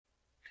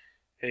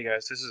Hey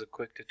guys, this is a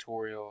quick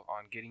tutorial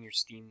on getting your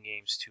Steam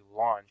games to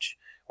launch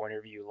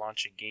whenever you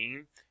launch a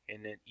game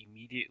and it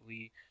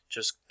immediately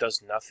just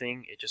does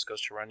nothing. It just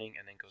goes to running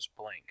and then goes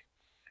blank.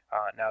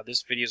 Now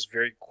this video is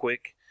very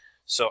quick,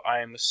 so I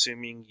am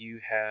assuming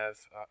you have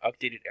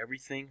updated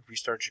everything,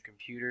 restart your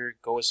computer,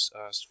 go as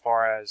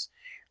far as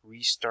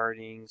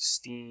restarting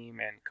Steam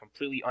and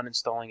completely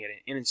uninstalling it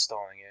and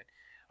uninstalling it.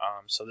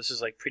 So this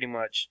is like pretty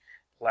much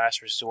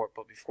last resort,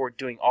 but before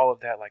doing all of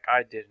that like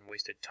I did and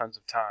wasted tons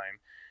of time,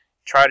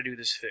 try to do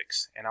this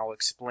fix, and I'll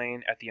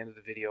explain at the end of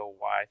the video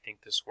why I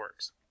think this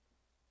works.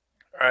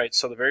 Alright,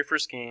 so the very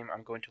first game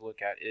I'm going to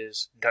look at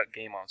is Duck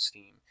Game on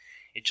Steam.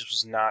 It just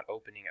was not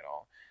opening at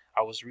all.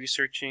 I was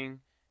researching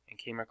and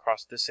came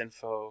across this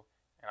info,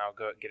 and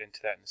I'll get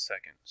into that in a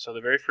second. So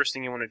the very first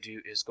thing you want to do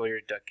is go to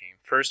your Duck Game.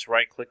 First,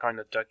 right click on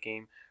the Duck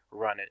Game,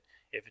 run it.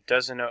 If it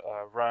doesn't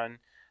run,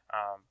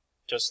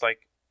 just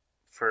like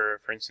for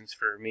instance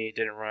for me it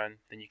didn't run,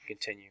 then you can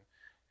continue.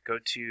 Go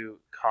to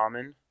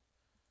Common.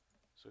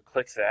 So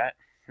click that.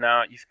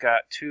 Now you've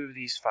got two of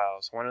these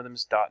files. One of them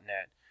is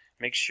 .NET.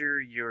 Make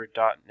sure your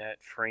 .NET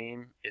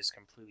frame is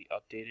completely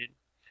updated.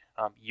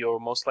 You'll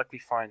most likely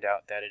find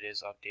out that it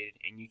is updated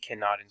and you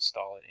cannot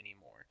install it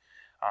anymore.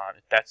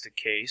 If that's the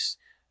case,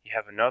 you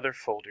have another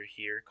folder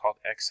here called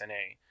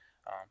XNA.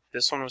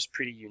 This one was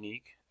pretty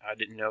unique. I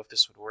didn't know if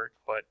this would work,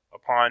 but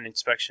upon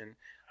inspection,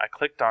 I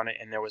clicked on it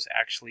and there was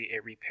actually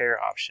a repair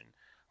option.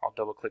 I'll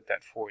double click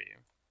that for you.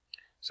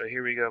 So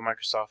here we go,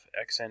 Microsoft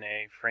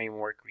XNA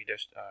Framework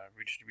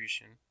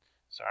Redistribution.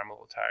 Sorry, I'm a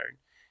little tired.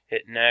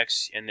 Hit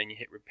Next, and then you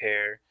hit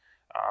Repair.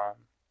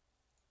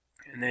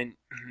 And then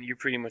you're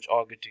pretty much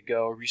all good to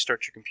go.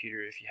 Restart your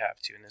computer if you have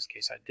to. In this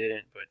case, I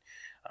didn't, but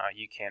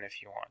you can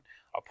if you want.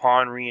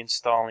 Upon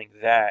reinstalling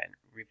that,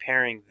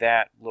 repairing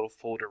that little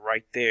folder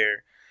right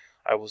there,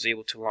 I was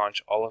able to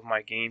launch all of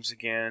my games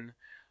again.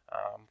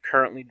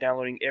 Currently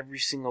downloading every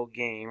single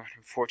game,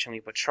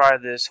 unfortunately, but try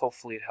this.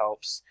 Hopefully it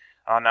helps.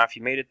 Now, if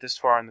you made it this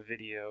far in the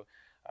video,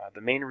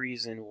 the main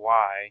reason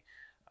why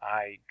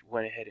I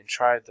went ahead and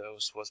tried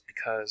those was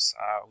because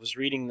I was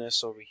reading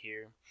this over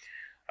here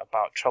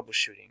about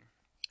troubleshooting.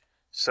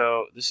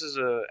 So this is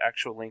an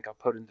actual link I'll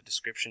put in the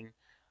description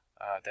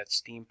that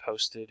Steam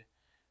posted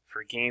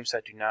for games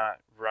that do not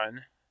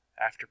run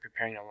after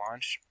preparing to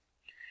launch.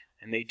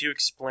 And they do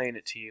explain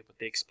it to you, but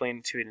they explain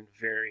it to you in a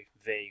very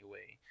vague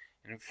way.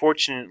 And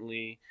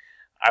unfortunately,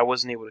 I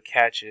wasn't able to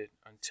catch it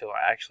until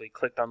I actually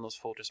clicked on those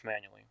folders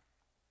manually.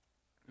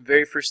 The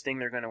very first thing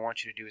they're going to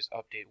want you to do is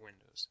update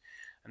Windows.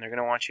 And they're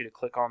going to want you to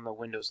click on the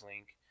Windows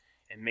link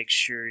and make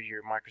sure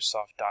your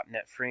Microsoft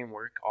 .NET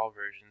framework, all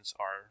versions,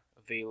 are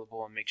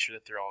available and make sure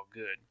that they're all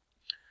good.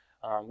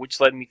 Which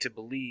led me to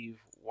believe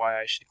why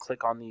I should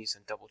click on these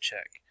and double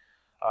check.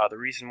 The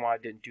reason why I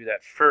didn't do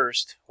that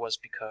first was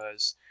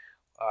because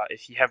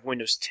if you have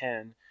Windows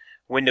 10,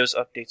 Windows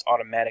updates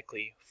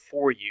automatically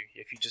for you.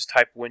 If you just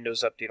type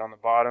Windows Update on the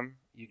bottom,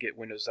 you get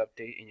Windows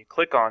Update, and you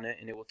click on it,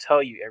 and it will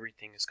tell you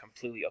everything is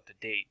completely up to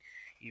date,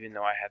 even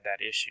though I had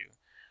that issue.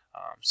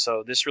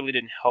 So this really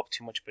didn't help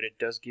too much, but it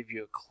does give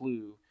you a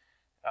clue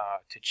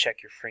to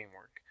check your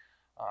framework.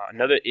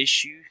 Another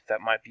issue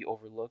that might be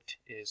overlooked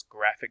is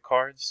graphic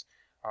cards.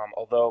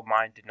 Although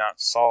mine did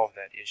not solve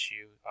that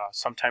issue,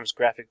 sometimes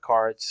graphic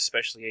cards,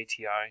 especially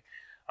ATI,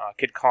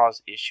 could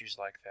cause issues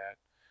like that.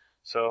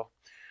 So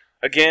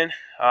again,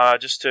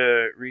 just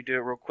to redo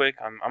it real quick,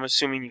 I'm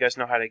assuming you guys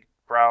know how to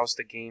browse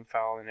the game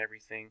file and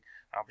everything,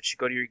 but you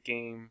go to your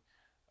game,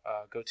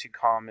 go to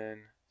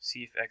Common,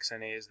 see if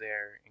XNA is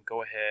there, and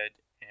go ahead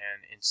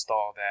and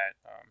install that.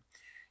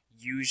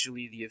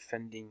 Usually the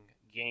offending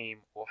game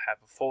will have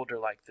a folder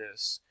like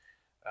this.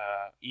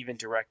 Even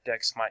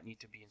DirectX might need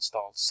to be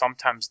installed.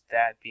 Sometimes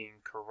that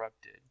being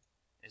corrupted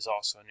is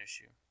also an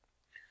issue.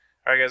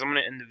 Alright guys, I'm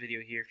going to end the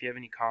video here. If you have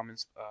any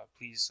comments,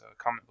 please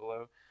comment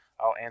below.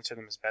 I'll answer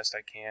them as best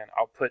I can.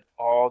 I'll put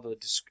all the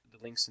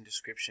links in the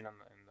description in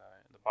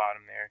the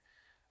bottom there.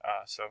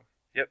 So,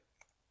 yep.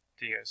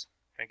 See you guys.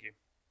 Thank you.